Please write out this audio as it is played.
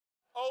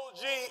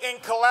OG in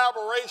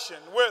collaboration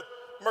with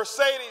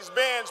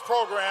Mercedes-Benz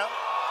program.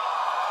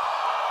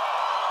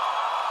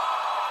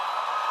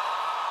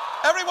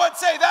 Everyone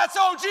say, that's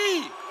OG.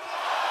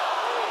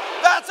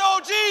 That's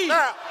OG.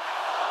 Now,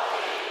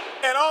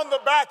 and on the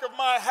back of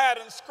my hat,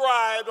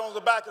 inscribed on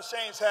the back of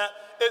Shane's hat,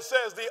 it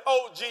says the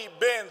OG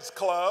Benz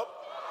Club.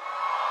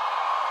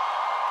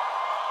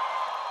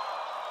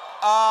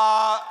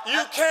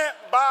 You can't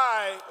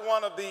buy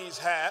one of these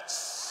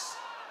hats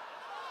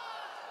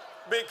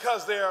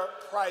because they're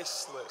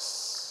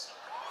priceless.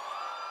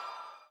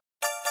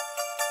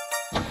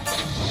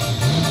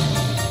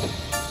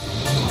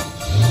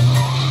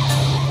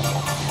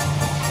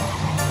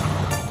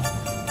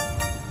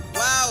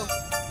 Wow.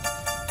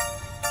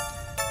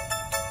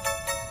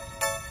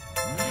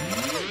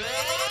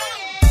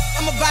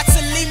 I'm about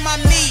to leave my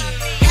knee.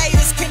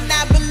 Haters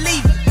cannot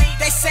believe it.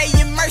 They say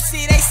in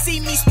mercy, they see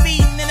me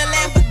speeding in a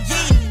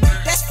Lamborghini.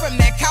 That's from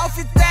that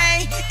coffee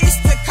thing, it's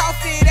the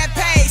coffee that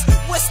pays.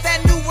 What's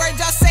that new word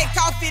y'all say,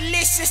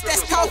 coffee-licious,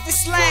 that's coffee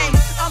slang.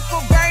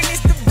 Uncle Bernie